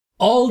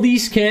All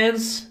these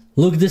cans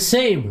look the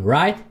same,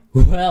 right?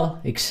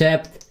 Well,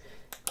 except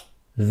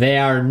they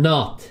are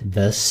not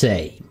the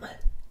same.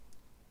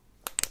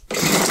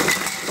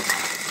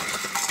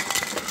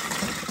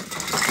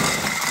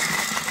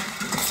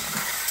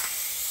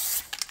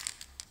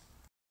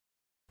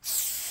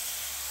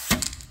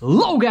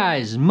 Hello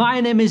guys,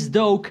 my name is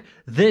Doke,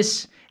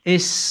 this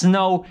is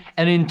Snow,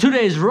 and in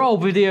today's raw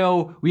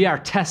video we are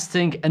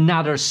testing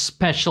another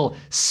special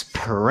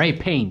spray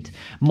paint,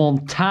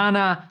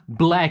 Montana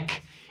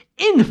Black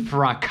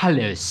Infra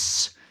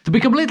colors. To be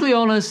completely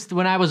honest,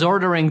 when I was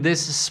ordering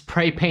this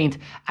spray paint,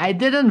 I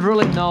didn't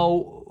really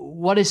know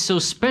what is so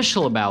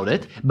special about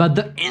it, but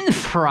the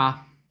Infra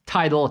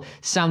title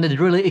sounded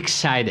really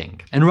exciting.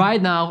 And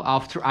right now,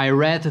 after I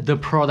read the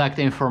product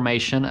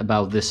information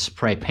about this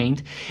spray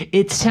paint,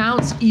 it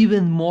sounds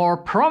even more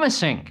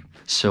promising.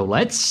 So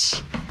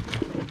let's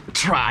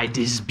try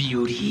these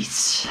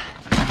beauties.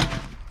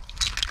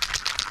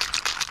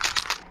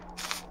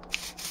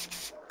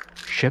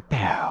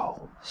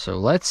 Chapeau. So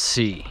let's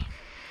see.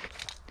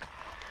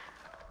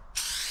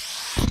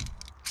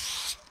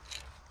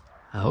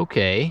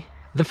 Okay.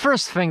 The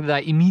first thing that I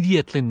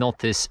immediately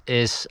notice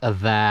is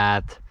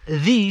that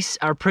these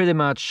are pretty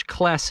much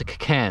classic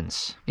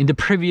cans. In the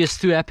previous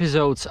two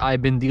episodes,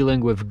 I've been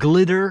dealing with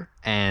glitter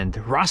and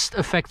rust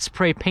effect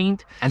spray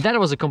paint, and that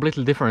was a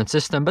completely different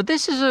system. But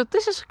this is a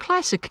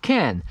classic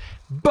can.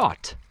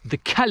 But the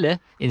color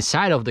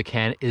inside of the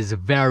can is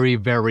very,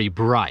 very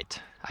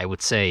bright. I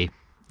would say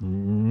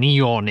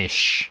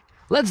neonish.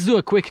 Let's do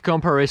a quick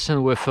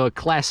comparison with a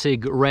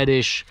classic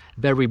reddish,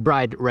 very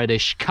bright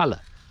reddish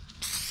color.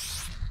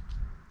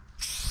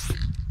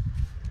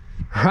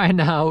 Right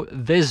now,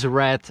 this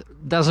red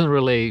doesn't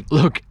really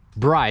look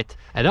bright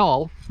at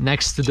all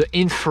next to the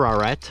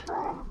infrared.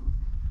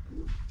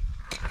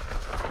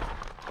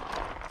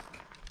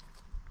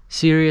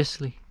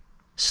 Seriously?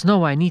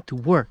 Snow, I need to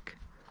work.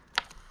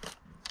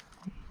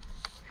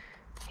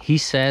 He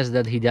says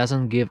that he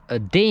doesn't give a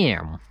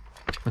damn.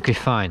 Okay,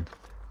 fine.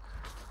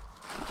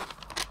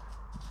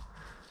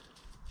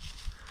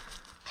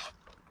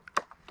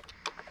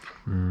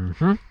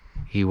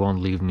 He won't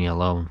leave me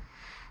alone.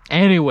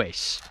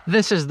 Anyways,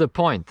 this is the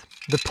point.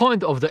 The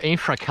point of the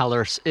infra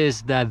colors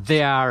is that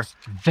they are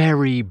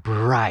very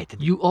bright.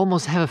 You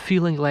almost have a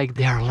feeling like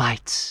they are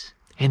lights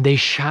and they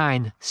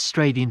shine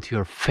straight into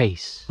your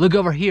face. Look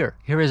over here.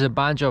 Here is a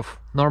bunch of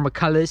normal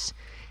colors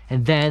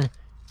and then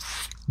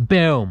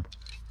boom,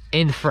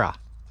 infra,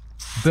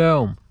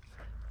 boom,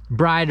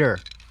 brighter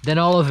than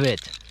all of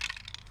it.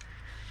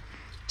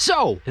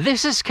 So,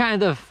 this is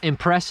kind of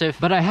impressive,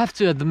 but I have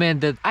to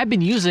admit that I've been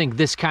using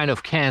this kind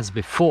of cans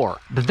before.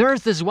 But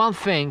there's this one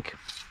thing...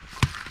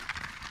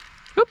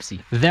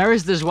 Oopsie. There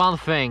is this one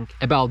thing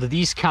about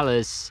these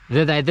colors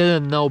that I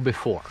didn't know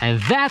before. And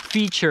that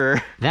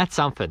feature, that's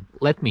something.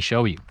 Let me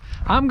show you.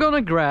 I'm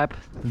gonna grab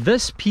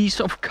this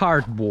piece of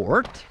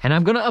cardboard and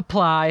I'm gonna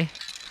apply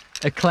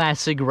a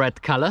classic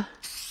red color.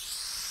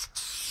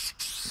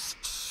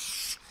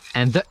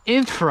 And the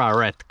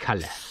infrared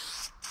color.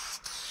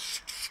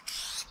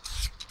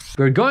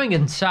 We're going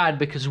inside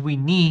because we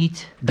need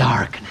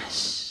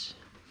darkness.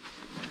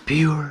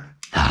 Pure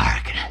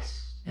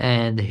darkness.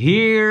 And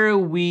here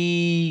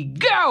we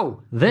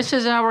go! This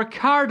is our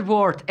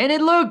cardboard and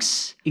it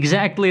looks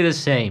exactly the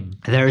same.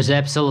 There's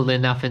absolutely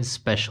nothing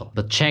special.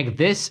 But check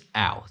this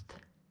out.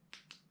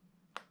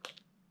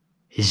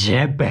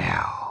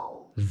 Chapeau.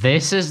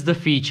 This is the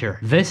feature.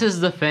 This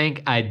is the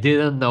thing I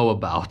didn't know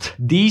about.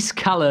 These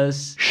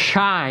colors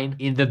shine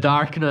in the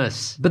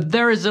darkness. But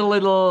there is a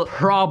little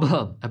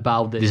problem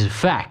about this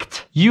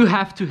fact. You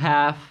have to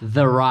have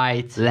the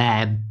right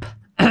lamp.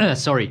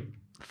 Sorry,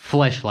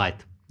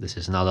 flashlight. This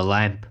is not a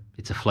lamp,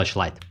 it's a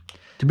flashlight.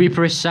 To be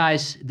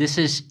precise, this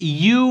is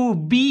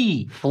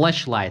UV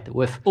flashlight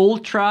with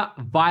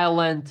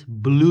ultraviolet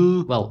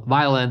blue, well,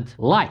 violet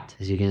light,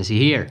 as you can see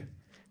here.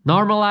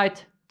 Normal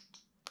light,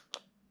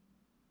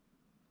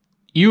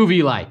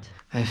 UV light.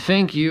 I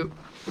think you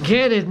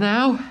get it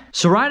now.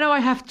 So right now I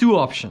have two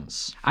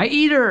options. I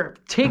either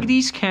take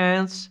these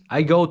cans,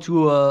 I go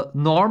to a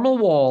normal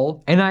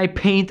wall and I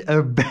paint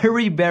a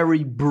very,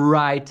 very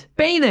bright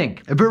painting.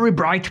 A very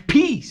bright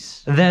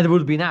piece. That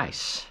would be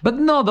nice. But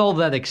not all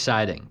that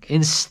exciting.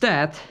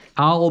 Instead,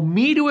 I'll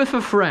meet with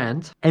a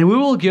friend and we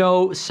will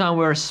go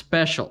somewhere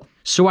special.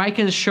 So I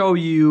can show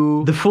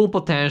you the full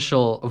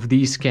potential of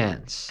these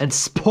cans. And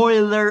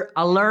spoiler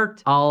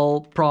alert,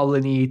 I'll probably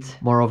need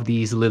more of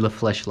these little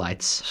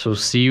flashlights. So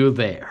see you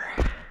there.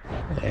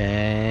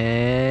 And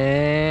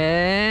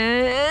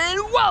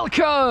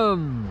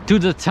welcome to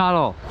the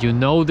tunnel. You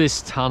know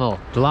this tunnel.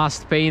 The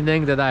last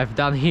painting that I've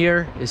done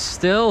here is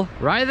still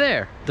right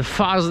there. the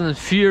Fast and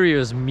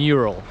Furious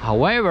mural.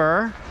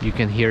 However, you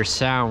can hear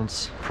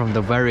sounds from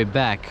the very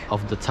back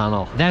of the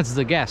tunnel. That's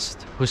the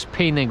guest who's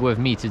painting with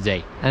me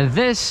today. And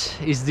this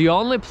is the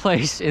only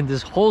place in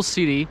this whole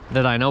city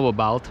that I know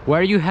about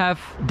where you have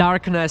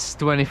darkness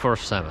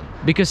 24/7.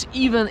 Because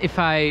even if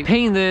I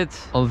painted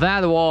on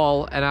that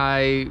wall and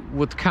I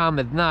would come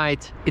at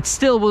night, it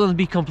still wouldn't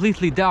be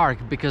completely dark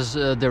because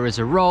there is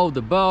a road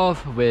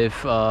above with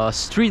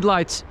street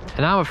lights,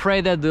 and I'm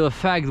afraid that the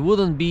effect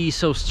wouldn't be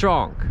so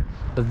strong.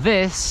 But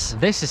this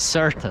is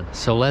certain.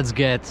 So let's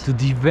get to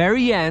the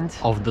very end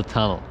of the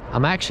tunnel.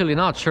 I'm actually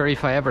not sure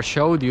if I ever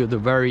showed you the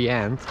very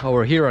end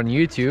over here on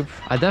YouTube.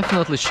 I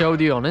definitely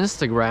showed you on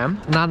Instagram.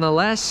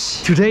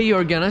 Nonetheless, today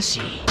you're gonna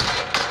see.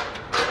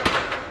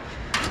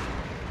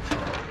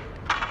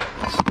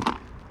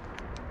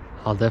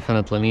 I'll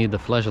definitely need the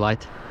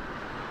flashlight.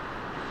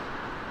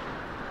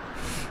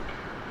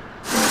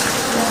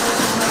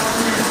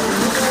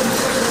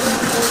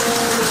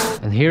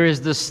 And here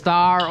is the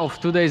star of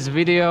today's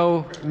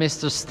video,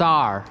 Mr.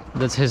 Star.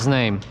 That's his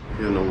name.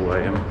 You know who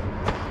I am.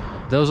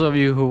 Those of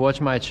you who watch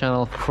my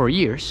channel for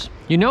years,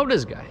 you know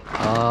this guy.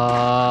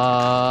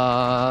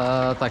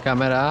 Ta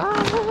kamera.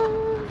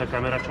 Ta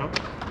kamera čo?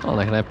 Oh,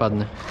 nech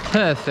nepadne.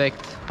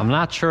 Perfect. I'm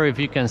not sure if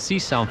you can see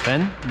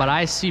something, but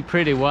I see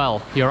pretty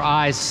well. Your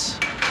eyes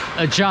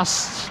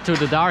adjust to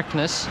the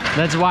darkness.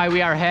 That's why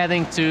we are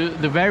heading to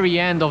the very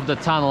end of the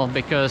tunnel,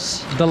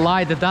 because the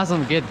light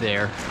doesn't get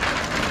there.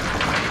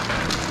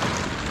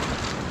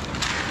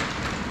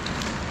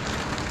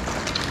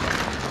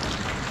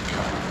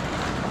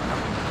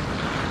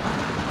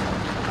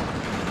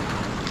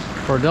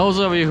 For those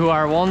of you who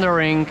are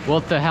wondering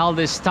what the hell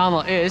this tunnel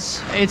is,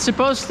 it's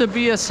supposed to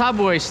be a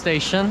subway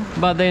station,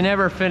 but they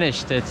never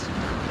finished it.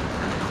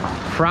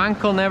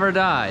 Franco never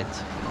died.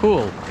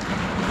 Cool.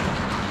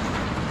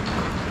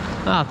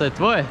 Ah, to je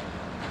tvoje.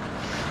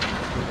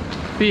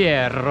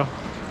 Piero.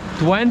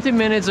 20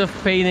 minutes of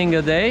painting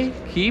a day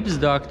keeps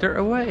doctor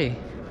away.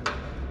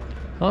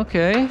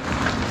 Okay.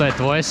 To je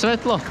tvoje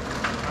svetlo.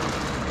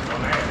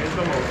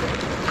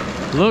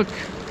 Look,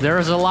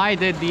 there's a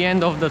light at the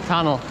end of the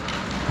tunnel.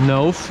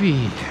 No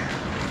fear.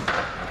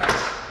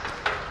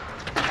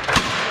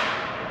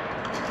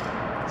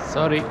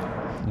 Sorry.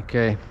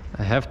 Okay,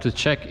 I have to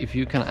check if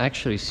you can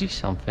actually see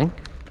something.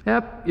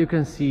 Yep, you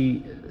can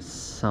see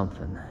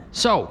something.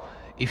 So,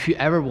 if you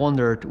ever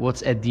wondered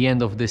what's at the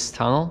end of this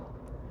tunnel,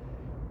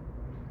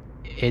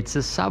 it's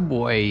a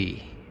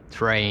subway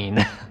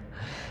train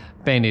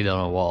painted on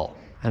a wall,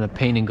 and a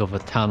painting of a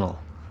tunnel,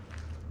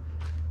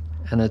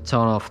 and a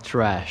ton of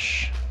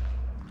trash.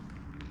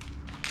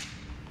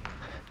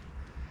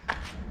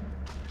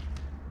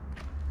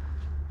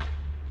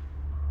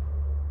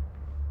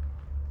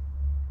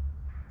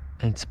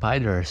 And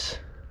spiders.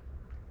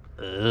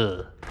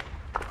 Ugh.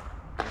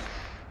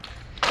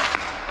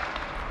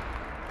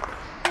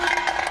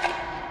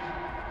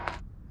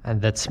 And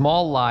that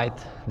small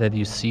light that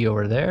you see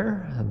over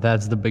there,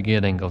 that's the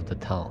beginning of the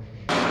tunnel.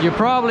 You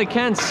probably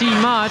can't see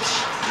much,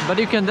 but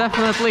you can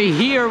definitely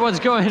hear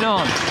what's going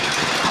on.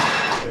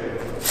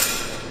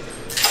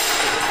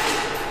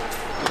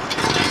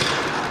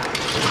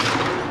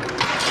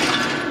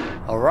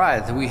 All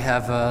right, we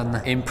have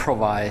an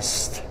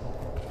improvised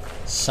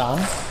sun.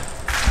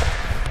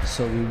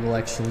 So we will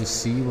actually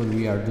see what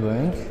we are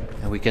doing,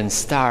 and we can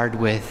start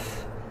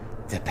with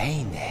the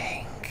painting.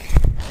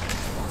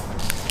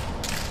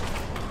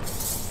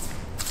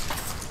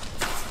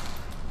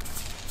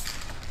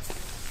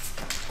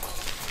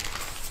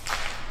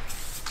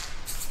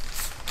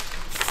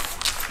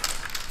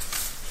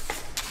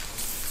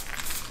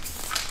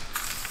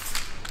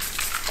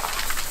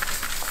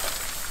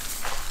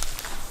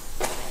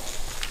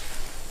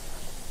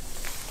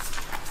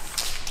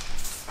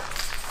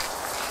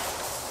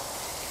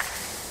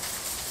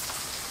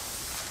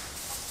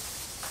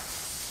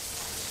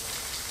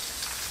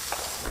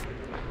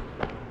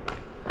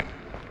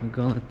 I'm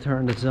gonna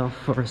turn this off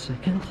for a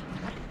second.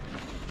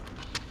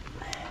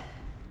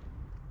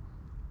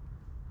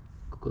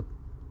 Good.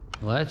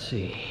 Let's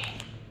see.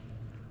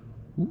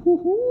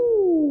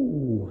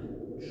 Woohoo!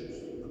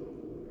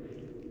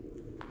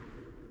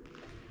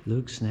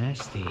 Looks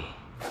nasty.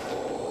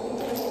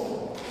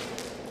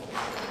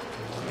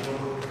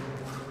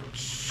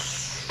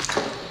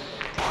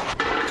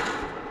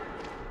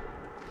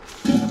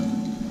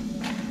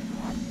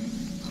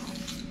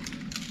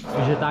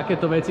 Takže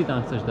takéto veci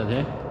tam chceš dať,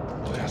 he?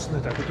 No jasné,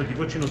 takúto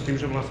divočinu s tým,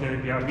 že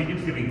vlastne ja vidím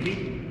si linky.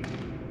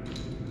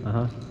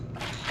 Aha.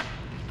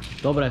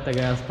 Dobre, tak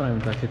ja spravím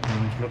takéto.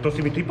 No to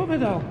si mi ty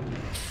povedal.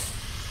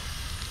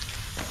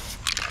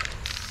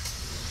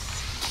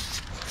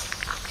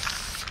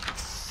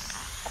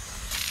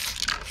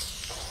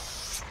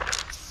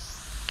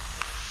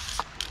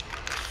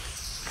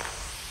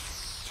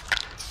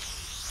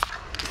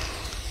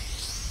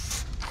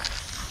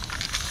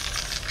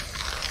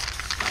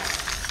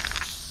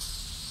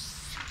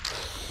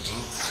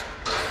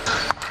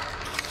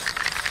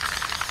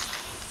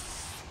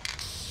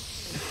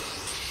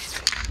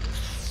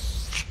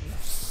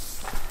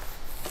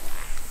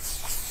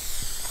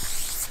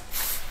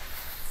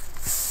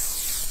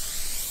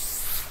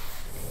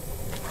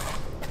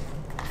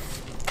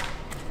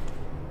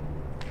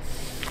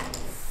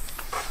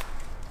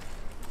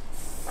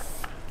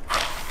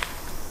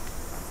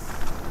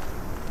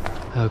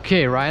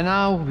 Okay, right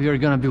now we are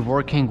gonna be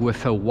working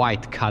with a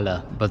white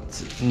color, but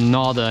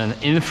not an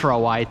infra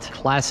white,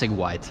 classic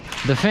white.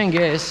 The thing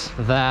is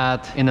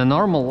that in a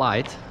normal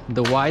light,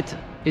 the white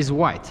is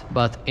white,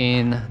 but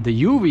in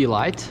the UV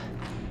light,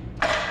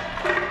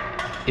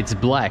 it's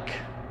black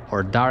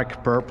or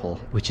dark purple,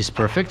 which is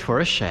perfect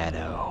for a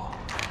shadow.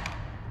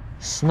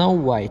 Snow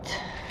White,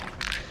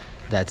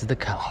 that's the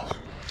color.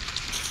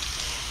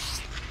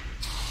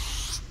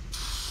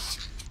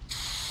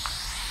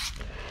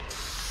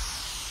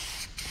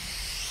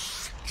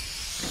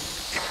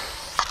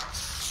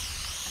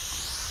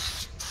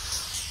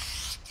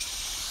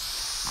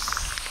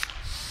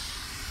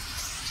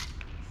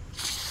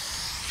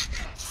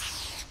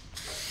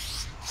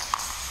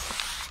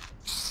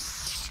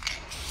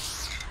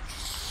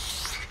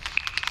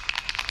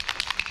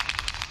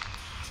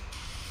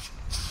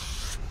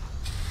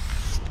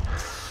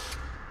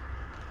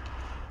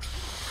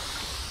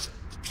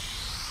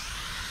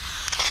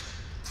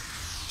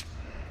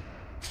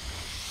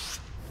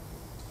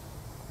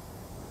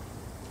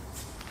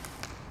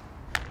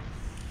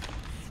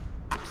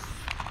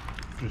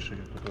 Jeszcze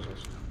jedno teraz.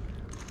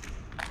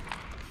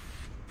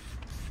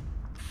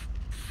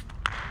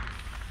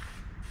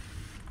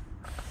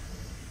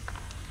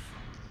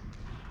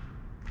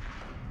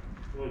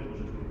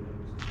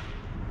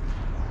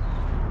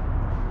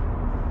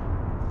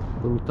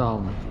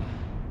 Brutalne.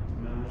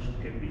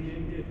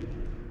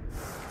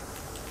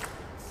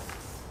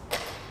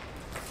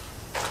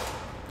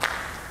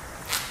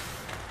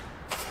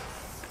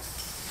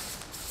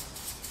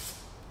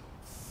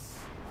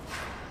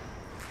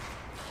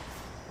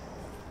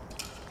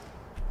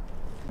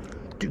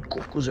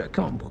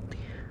 Come on,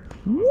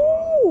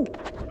 woo!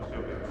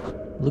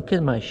 Look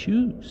at my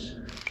shoes.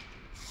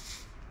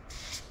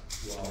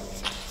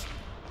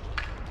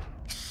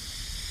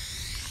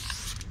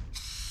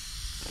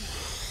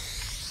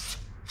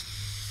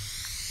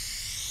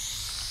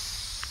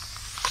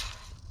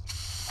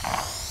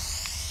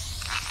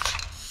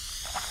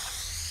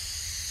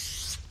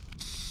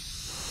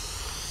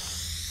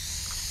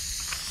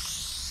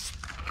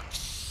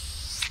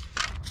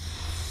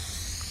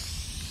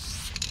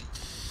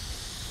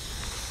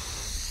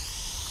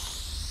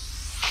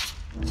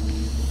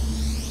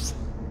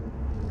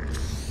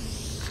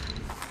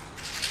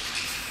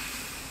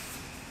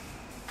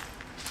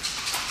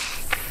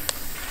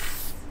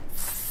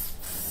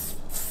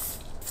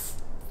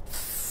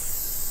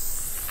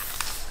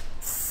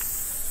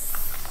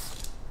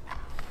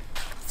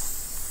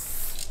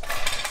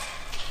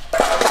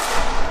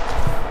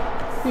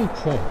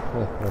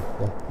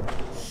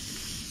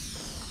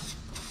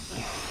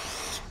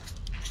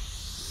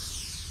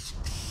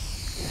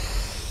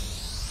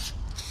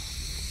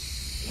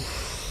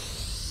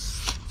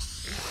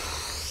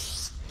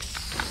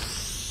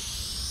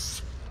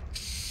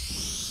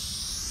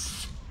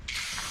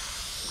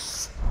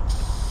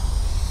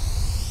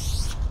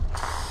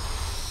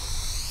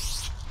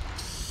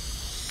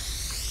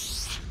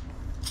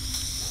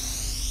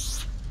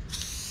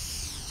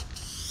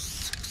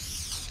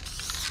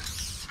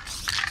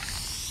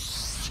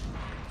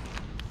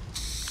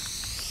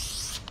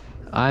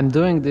 I'm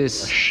doing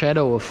this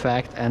shadow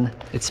effect and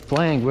it's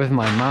playing with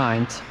my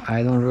mind.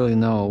 I don't really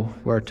know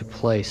where to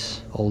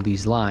place all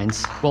these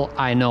lines. Well,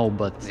 I know,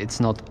 but it's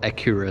not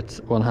accurate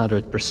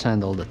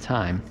 100% all the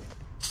time.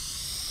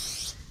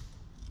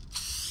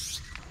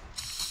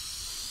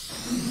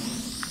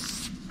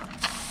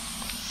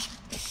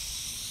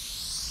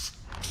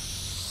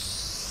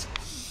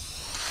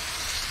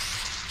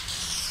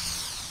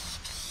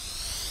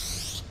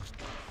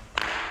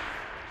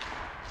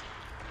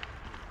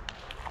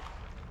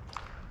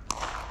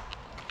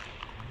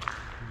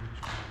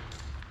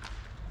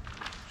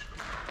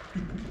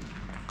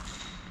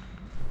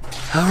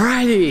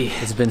 Alrighty,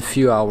 it's been a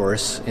few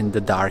hours in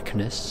the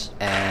darkness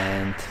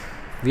and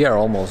we are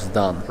almost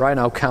done. Right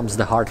now comes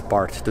the hard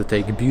part, to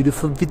take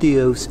beautiful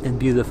videos and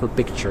beautiful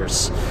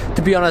pictures.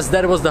 To be honest,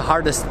 that was the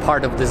hardest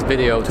part of this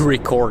video, to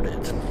record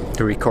it,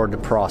 to record the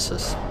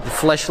process. The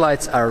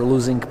flashlights are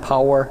losing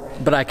power,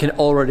 but I can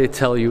already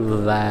tell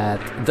you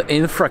that the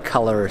infra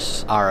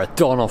colors are a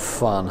ton of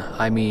fun.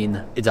 I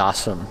mean, it's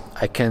awesome.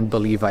 I can't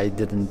believe I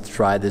didn't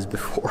try this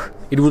before.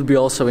 It would be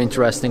also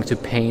interesting to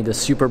paint a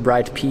super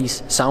bright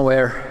piece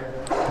somewhere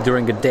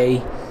during the day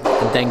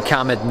and then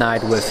come at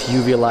night with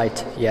UV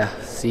light. Yeah,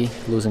 see,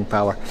 losing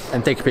power,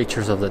 and take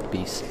pictures of that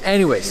piece.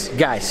 Anyways,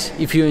 guys,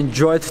 if you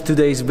enjoyed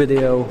today's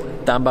video,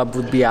 thumb up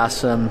would be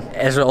awesome,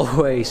 as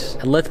always.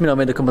 And let me know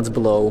in the comments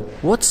below,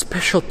 what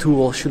special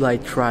tool should I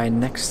try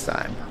next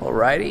time?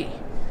 Alrighty,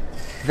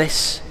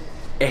 this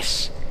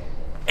is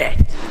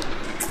it.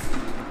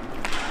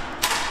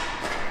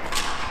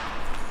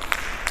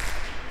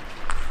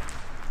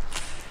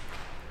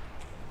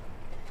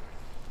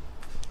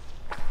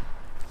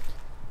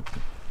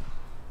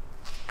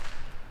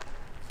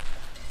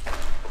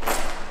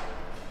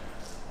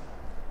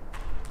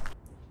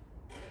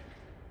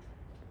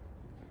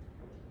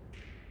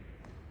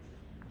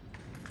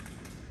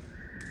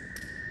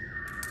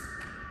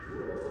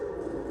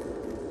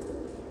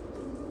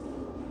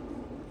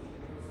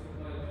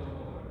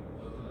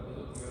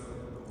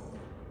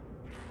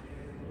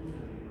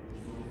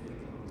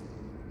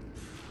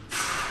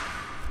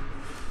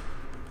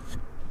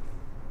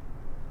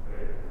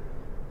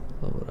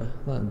 Dobra,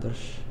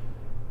 drž.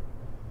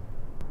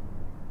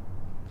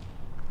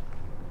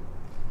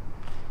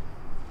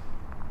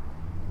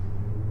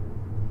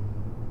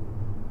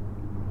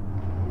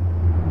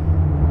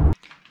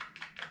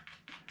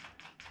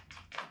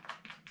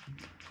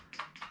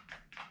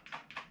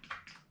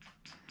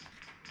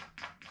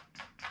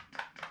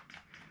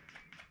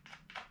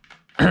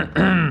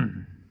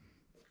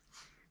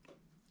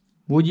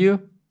 Would you?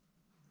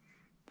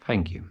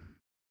 Thank you.